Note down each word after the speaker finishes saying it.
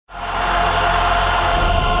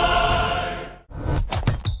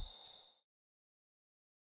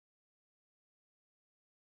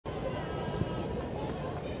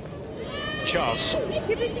Charles.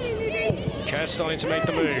 Kerr starting to make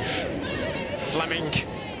the move. Fleming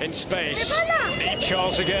in space. Need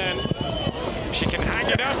Charles again. She can hang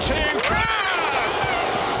it up to Kerr!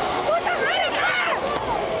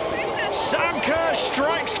 Sam Kerr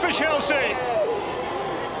strikes for Chelsea.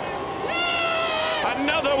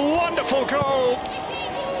 Another wonderful goal.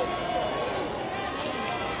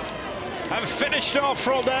 And finished off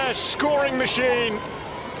from their scoring machine.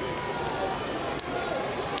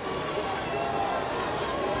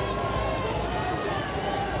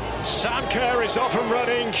 Sam Kerr is off and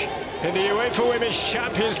running in the UEFA Women's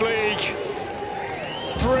Champions League.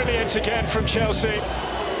 Brilliant again from Chelsea.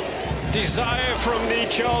 Desire from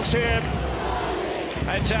Need Charles here.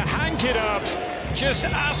 And to hang it up, just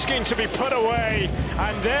asking to be put away.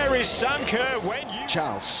 And there is Sam Kerr when you...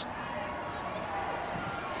 Charles.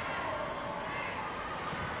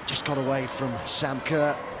 Just got away from Sam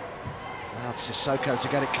Kerr. Now it's Sissoko to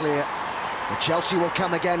get it clear. But Chelsea will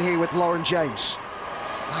come again here with Lauren James.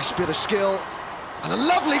 Nice bit of skill. And a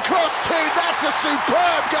lovely cross too. That's a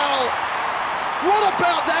superb goal. What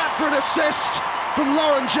about that for an assist from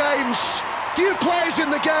Lauren James? Few players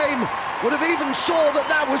in the game would have even saw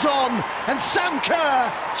that was on. And Sam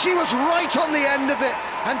Kerr, she was right on the end of it.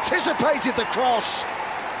 Anticipated the cross.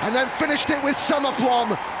 And then finished it with some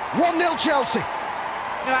aplomb. 1-0 Chelsea.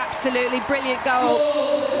 No, absolutely brilliant goal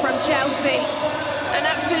from Chelsea, and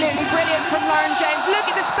absolutely brilliant from Lauren James. Look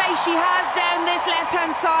at the space she has down this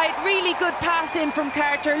left-hand side. Really good pass in from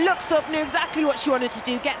Carter. Looks up, knew exactly what she wanted to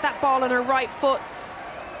do. Get that ball on her right foot.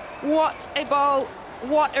 What a ball,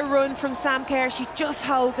 what a run from Sam Kerr. She just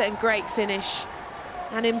holds it, and great finish.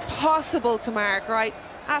 And impossible to mark, right?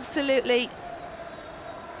 Absolutely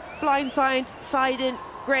blindside, side in,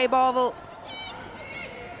 grey ball.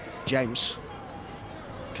 James.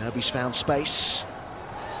 Kirby's found space.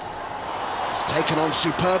 It's taken on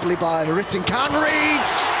superbly by Ritten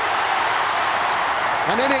Kahnreeds.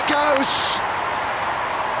 And in it goes.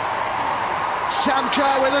 Sam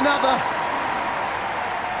Kerr with another.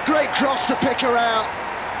 Great cross to pick her out.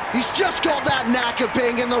 He's just got that knack of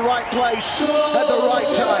being in the right place at the right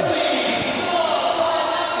time.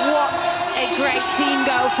 What a great team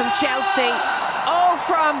goal from Chelsea. All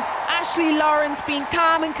from Ashley Lawrence being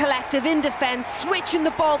calm and collective in defence, switching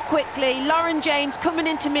the ball quickly. Lauren James coming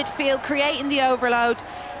into midfield, creating the overload.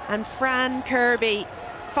 And Fran Kirby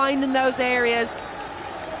finding those areas.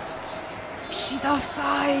 She's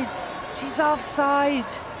offside. She's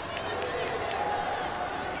offside.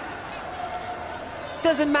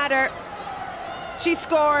 Doesn't matter. She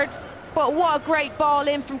scored. But what a great ball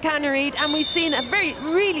in from Kahnreed, and we've seen a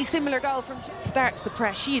really similar goal from... Starts the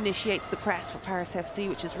press, she initiates the press for Paris FC,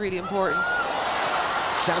 which is really important.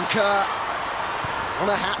 Sam Kerr on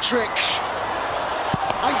a hat-trick,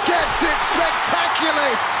 and gets it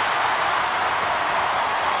spectacularly.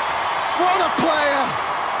 What a player,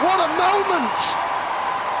 what a moment.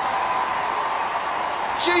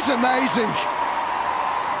 She's amazing.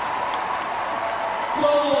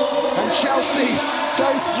 And Chelsea go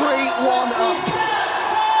 3-1 up.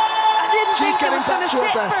 She's getting back to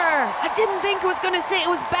her best. I didn't think it was going to sit. It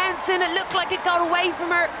was bouncing. It looked like it got away from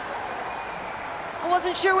her. I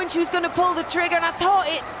wasn't sure when she was going to pull the trigger, and I thought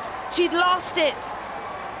she'd lost it.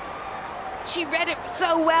 She read it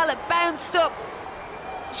so well. It bounced up.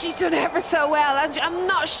 She's done ever so well. I'm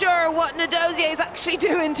not sure what Nadozier is actually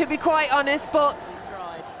doing, to be quite honest, but...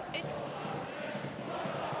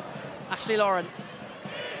 Ashley Lawrence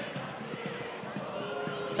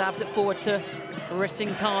stabs it forward to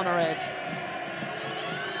Ritten Kahnreed.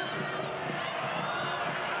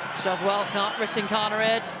 She does well, Ritten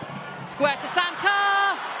Kahnreed. Square to Sam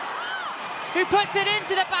Kerr, who puts it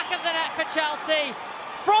into the back of the net for Chelsea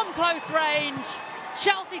from close range.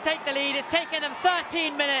 Chelsea take the lead. It's taken them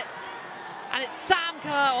 13 minutes, and it's Sam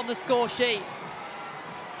Kerr on the score sheet.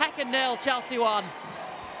 Heck and nil, Chelsea won.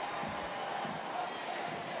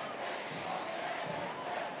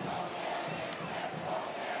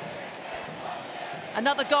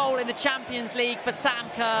 Another goal in the Champions League for Sam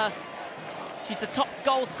Kerr. She's the top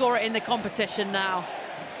goal scorer in the competition now.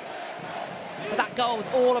 But that goal was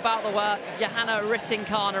all about the work of Johanna Ritten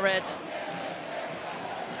Kahnreed.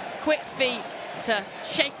 Quick feet to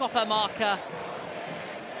shake off her marker.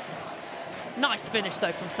 Nice finish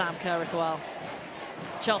though from Sam Kerr as well.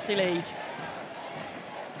 Chelsea lead.